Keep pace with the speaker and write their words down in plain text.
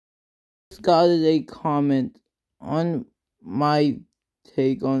got a comment on my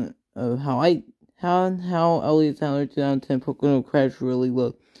take on how Elliott Sadler 2010 Pocono Crash really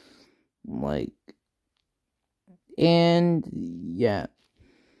looked like. And yeah,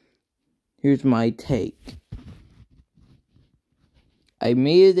 here's my take. I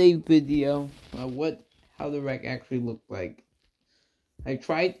made a video of how the wreck actually looked like. I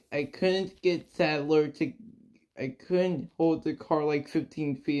couldn't get Sadler I couldn't hold the car like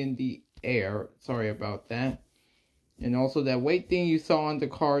 15 feet in the air. Sorry about that. And also that white thing you saw on the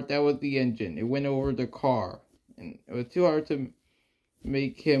car, that was the engine. It went over the car. And it was too hard to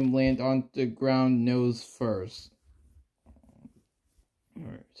make him land on the ground nose first.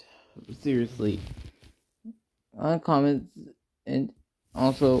 Alright. Seriously. On comments, and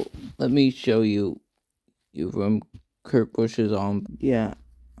also let me show you from Kurt Busch's arm. Yeah,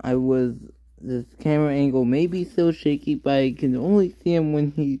 this camera angle may be so shaky, but I can only see him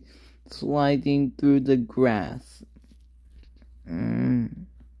when he's sliding through the grass.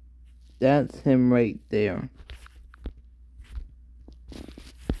 That's him right there.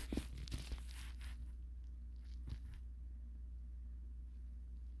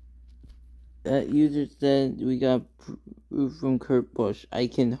 That user said we got proof from Kurt Busch. I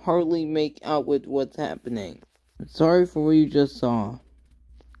can hardly make out with what's happening. Sorry for what you just saw.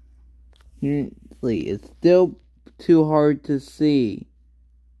 It's still too hard to see.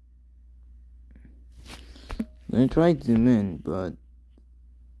 I'm gonna try to zoom in, but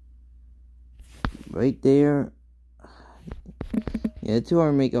right there, yeah, it's too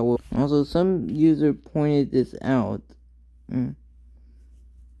hard to make out. Also, some user pointed this out,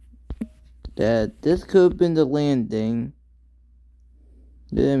 that this could have been the landing.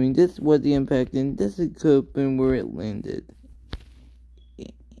 I mean, this was the impact, and this could have been where it landed.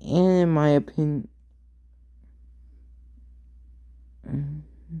 And in my opinion,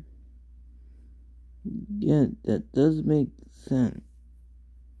 yeah, that does make sense.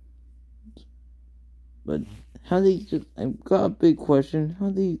 But how they I've got a big question.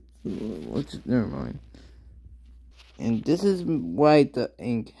 Never mind. And this is why the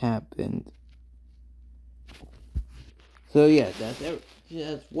ink happened. So yeah, that's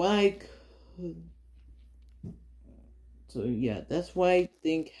why So yeah, that's why I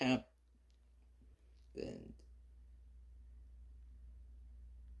think happened.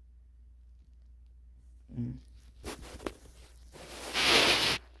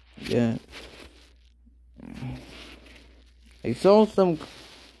 Yeah. I saw some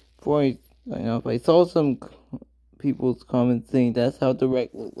people's comments saying that's how the wreck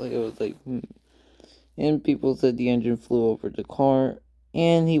looked like. It was like, And people said the engine flew over the car,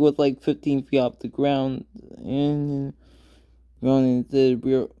 and he was like 15 feet off the ground, and running the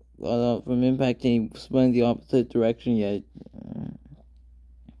rear from impact, and he spun in the opposite direction. Yet,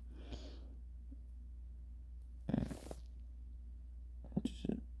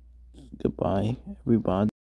 goodbye, everybody.